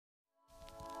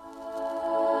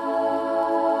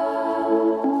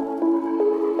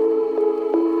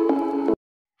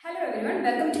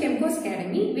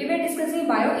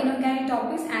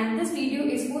topics, and this video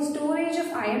is for storage of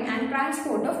iron and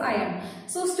transport of iron.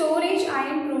 So storage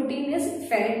iron protein is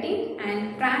ferritin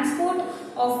and transport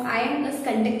of iron is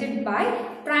conducted by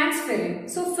transferrin.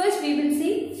 So first we will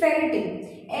see ferritin.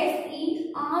 Ferritin,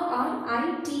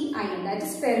 that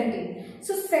is ferritin.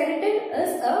 So ferritin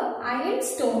is a iron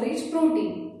storage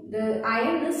protein. The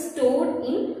iron is stored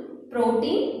in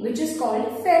protein which is called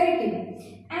ferritin.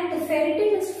 And the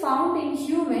ferritin is found in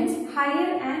humans, higher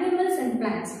animals and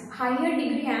plants, higher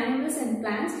degree animals and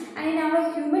plants, and in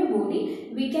our human body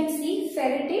we can see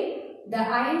ferritin, the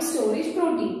iron storage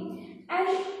protein. And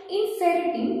in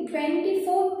ferritin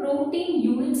 24 protein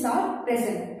units are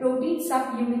present, protein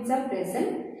subunits are present,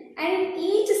 and in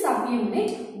each subunit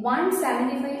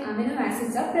 175 amino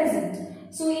acids are present.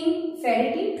 So in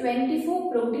ferritin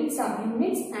 24 protein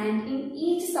subunits, and in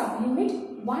each subunit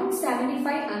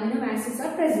 175 amino acids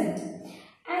are present.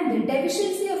 And the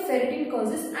deficiency of ferritin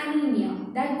causes anemia,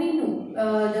 that we know.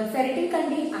 The ferritin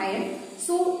contains iron,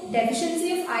 so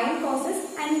deficiency of iron causes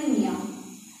anemia.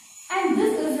 And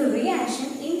this is the reaction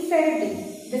in ferritin.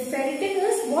 The ferritin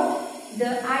is what?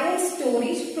 The iron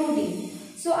storage protein.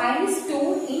 So iron is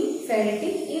stored in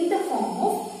ferritin in the form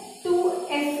of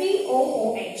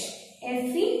 2FeOOH.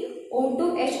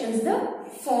 FeO2H is the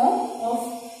form of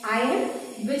iron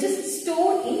which is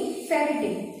stored in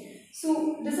ferritin.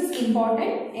 So this is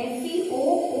important.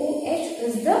 FeOOH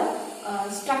is the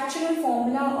structural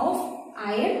formula of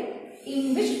iron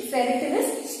in which ferritin is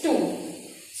stored.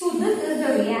 So this is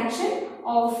the reaction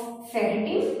of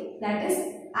ferritin, that is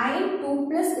iron 2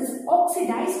 plus is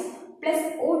oxidized plus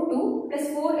O2 plus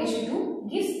 4H2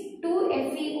 gives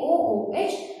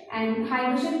 2FeOOH and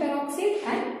hydrogen peroxide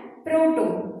and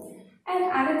proton. And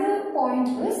another point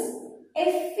is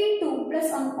Fe2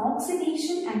 plus on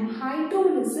oxidation and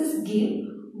hydrolysis give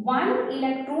 1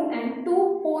 electron and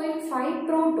 2.5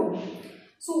 proton.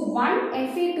 So 1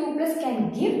 Fe2 plus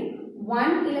can give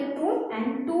 1 electron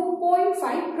and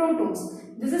 2.5 protons.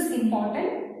 This is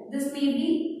important. This may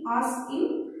be asked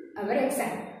in our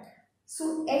exam.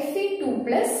 So Fe2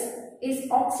 plus is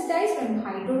oxidized and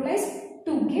hydrolyzed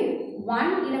to give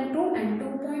 1 electron and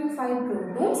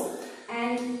 2.5 protons,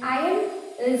 and iron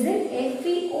is in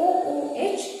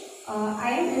FeOOH.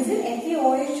 Iron is in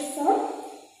FeOH form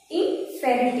in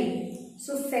ferritin.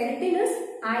 So ferritin is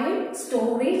iron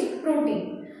storage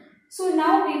protein. So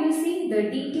now we will see the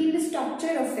detailed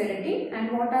structure of ferritin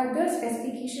and what are the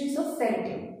specifications of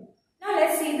ferritin. Now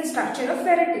let's see the structure of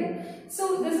ferritin.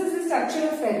 So this is the structure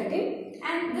of ferritin,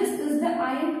 and this is the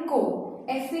iron core,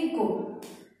 Fe core.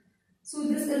 So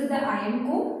this is the iron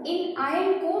core. In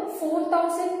iron core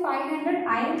 4500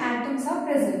 iron atoms are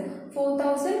present.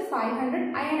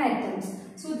 4500 iron atoms.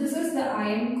 So this is the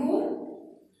iron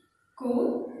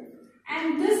core,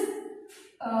 and this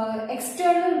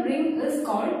external ring is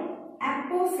called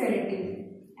apoferritin.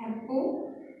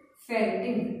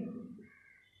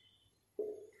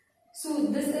 So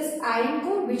this is iron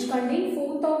core which contains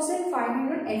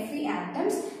 4500 Fe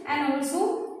atoms, and also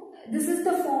this is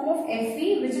the form of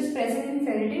Fe which is present in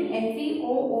ferritin,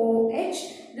 FeOOH.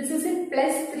 This is in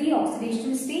 +3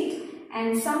 oxidation state,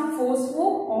 and some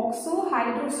phospho, oxo,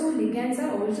 hydroxo ligands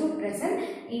are also present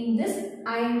in this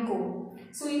iron core.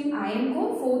 So in iron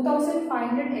core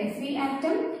 4500 Fe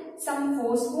atom, some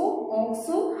phospho,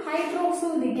 oxo,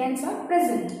 hydroxo ligands are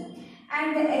present,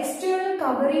 and the external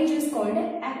coverage is called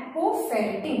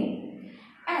apoferritin.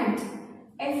 And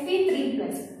Fe3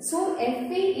 plus. So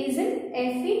Fe is in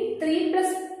Fe3 plus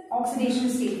oxidation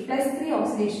state, +3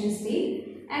 oxidation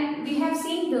state, and we have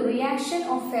seen the reaction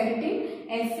of ferritin.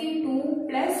 Fe2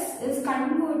 plus is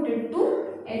converted to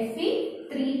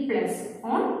Fe3 plus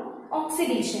on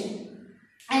oxidation,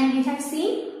 and we have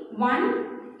seen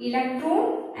 1 electron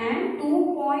and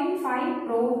 2.5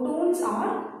 protons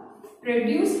are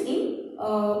produced in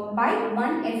by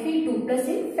 1 Fe2 plus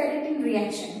in ferritin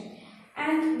reaction.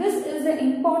 And this is the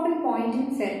important point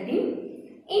in ferritin.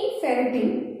 In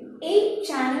ferritin, 8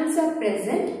 channels are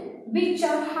present which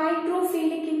are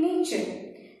hydrophilic in nature.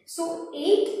 So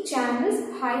 8 channels,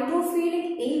 hydrophilic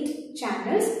 8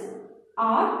 channels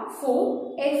are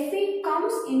for Fe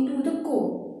comes into the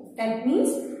core. That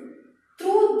means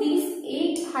through these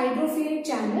 8 hydrophilic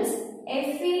channels,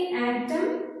 Fe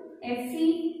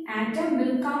atom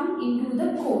will come into the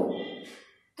core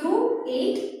through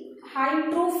 8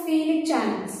 hydrophilic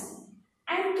channels,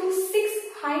 and through 6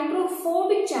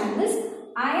 hydrophobic channels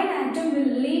iron atom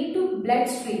will lead to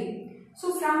bloodstream. So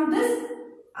from this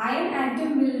iron atom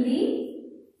will lead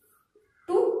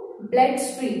to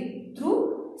bloodstream through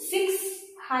 6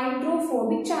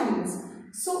 hydrophobic channels.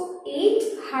 So 8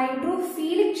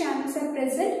 hydrophilic channels are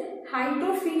present,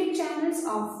 hydrophilic channels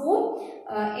are for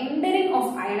entering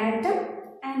of ion atom,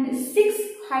 and 6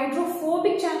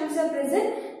 hydrophobic channels are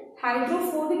present.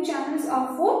 Hydrophobic channels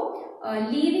are for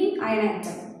leaving ion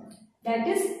atom. That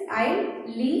is, ion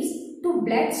leaves to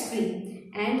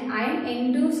bloodstream and ion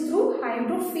enters through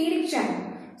hydrophilic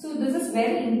channel. So this is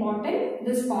very important,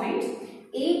 this point.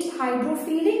 8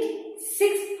 hydrophilic,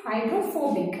 6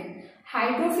 hydrophobic.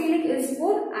 Hydrophilic is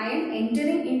for ion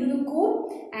entering into the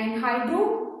core, and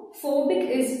hydrophobic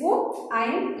is for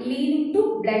ion leaving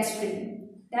to bloodstream.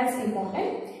 That's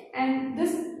important. And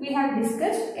this we have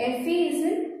discussed. Fe is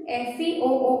in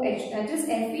FeOOH, that is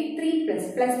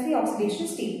Fe3 plus 3 oxidation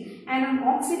state. And on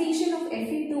oxidation of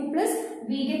Fe2 plus,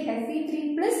 we get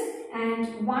Fe3 plus,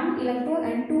 and 1 electron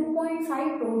and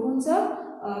 2.5 protons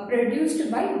are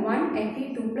produced by 1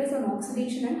 Fe2 plus on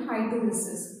oxidation and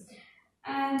hydrolysis.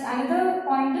 And another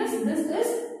point is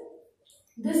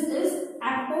this is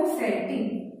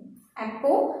apoferritin.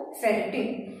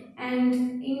 Apoferritin.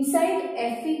 And inside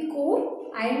Fe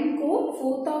core, iron core,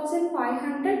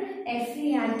 4500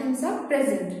 Fe atoms are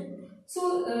present.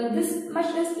 So this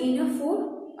much is enough for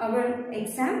our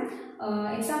exam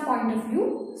point of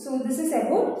view. So this is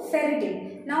about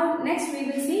ferritin. Now next we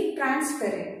will see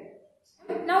transferrin.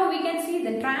 Now we can see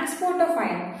the transport of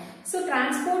iron. So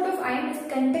transport of iron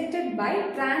is conducted by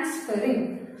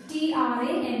transferrin.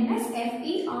 Transferrin.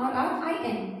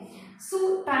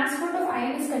 So transport of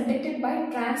iron is conducted by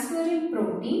transferrin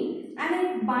protein, and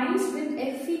it binds with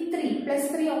Fe3 plus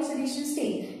 3 oxidation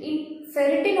state. In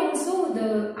ferritin also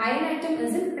the iron atom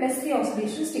is in plus 3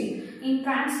 oxidation state. In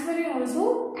transferrin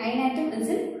also iron atom is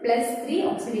in plus 3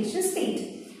 oxidation state.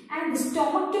 And the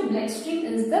stomach to bloodstream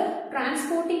is the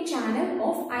transporting channel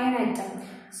of iron atom.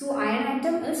 So iron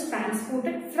atom is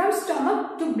transported from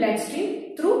stomach to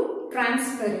bloodstream through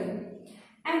transferrin.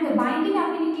 And the binding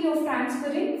affinity of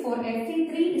transferrin for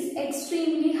Fe3 is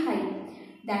extremely high.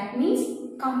 That means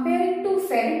comparing to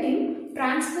ferritin,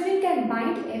 transferrin can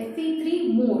bind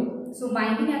Fe3 more. So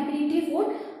binding affinity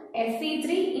for Fe3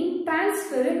 in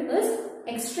transferrin is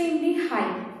extremely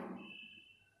high.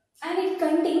 And it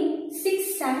contains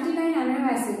 679 amino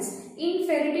acids. In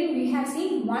ferritin we have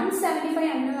seen 175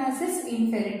 amino acids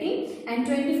in ferritin and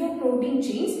 24 protein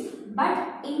chains.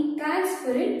 But in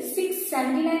transferrin,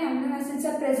 679 amino acids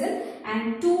are present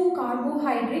and 2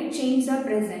 carbohydrate chains are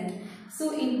present.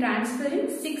 So in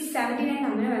transferrin, 679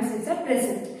 amino acids are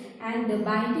present, and the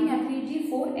binding affinity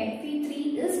for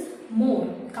Fe3 is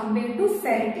more compared to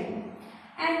ferritin.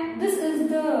 And this is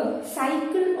the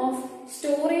cycle of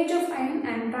storage of iron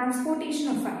and transportation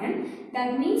of iron.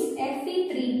 That means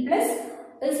Fe3 plus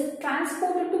is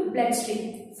transported to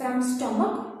bloodstream from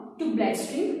stomach to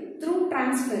bloodstream through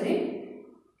transferrin,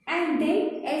 and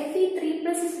then Fe3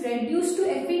 plus is reduced to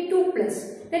Fe2 plus.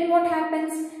 Then what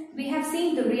happens? We have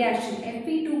seen the reaction.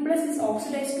 Fe2 plus is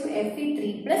oxidized to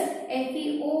Fe3 plus,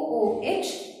 FeOOH.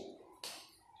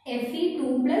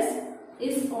 Fe2 plus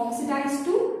is oxidized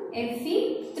to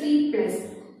Fe3 plus.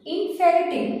 In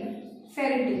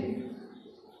ferritin.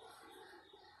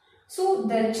 So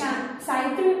the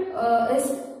cycle is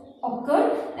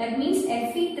occurred. That means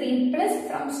Fe3 plus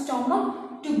from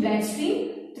stomach to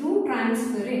bloodstream through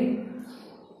transferrin.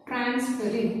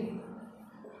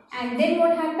 And then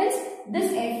what happens?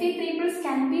 This Fe3 plus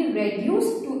can be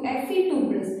reduced to Fe2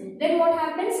 plus. Then what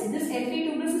happens? This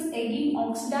Fe2 plus is again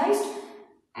oxidized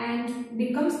and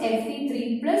becomes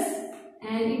Fe3 plus,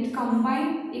 and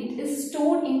it is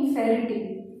stored in ferritin,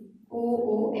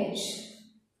 OOH.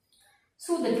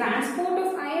 So the transport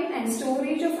of iron and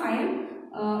storage of iron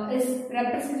is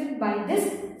represented by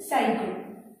this cycle.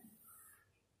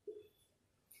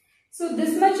 So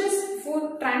this much is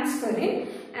for transferrin,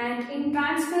 and in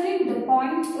transferrin the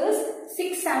point is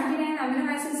 679 amino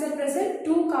acids are present,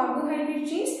 2 carbohydrate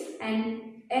chains, and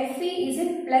Fe is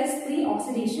in plus 3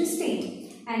 oxidation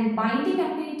state, and binding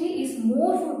affinity is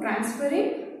more for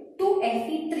transferrin to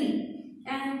Fe3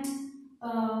 and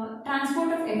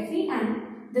transport of Fe,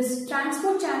 and this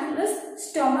transport channel is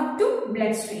stomach to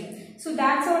bloodstream. So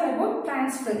that's all about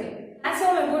transferrin. That's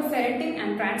all about ferritin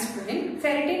and transferrin.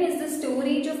 Ferritin is the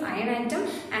storage of iron atom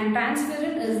and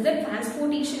transferrin is the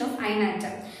transportation of iron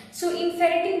atom. So in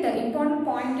ferritin the important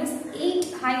point is 8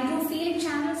 hydrophilic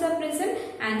channels are present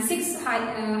and 6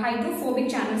 hydrophobic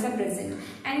channels are present.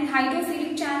 And in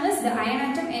hydrophilic channels the iron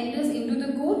atom enters into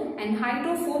the core, and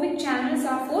hydrophobic channels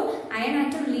are for iron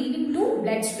atom leading to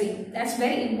bloodstream. That's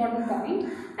very important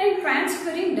point. And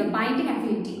transferrin, the binding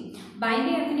affinity.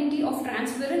 Binding affinity of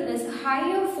transferrin is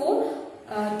higher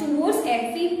towards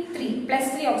Fe3 plus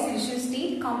 3 oxidation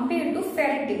state compared to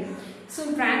ferritin. So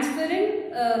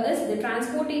transferrin is the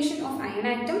transportation of iron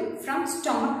atom from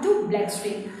stomach to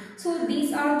bloodstream. So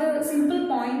these are the simple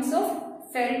points of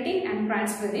ferritin and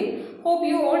transferrin. Hope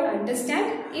you all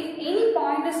understand. If any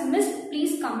point is missed,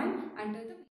 please comment under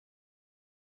the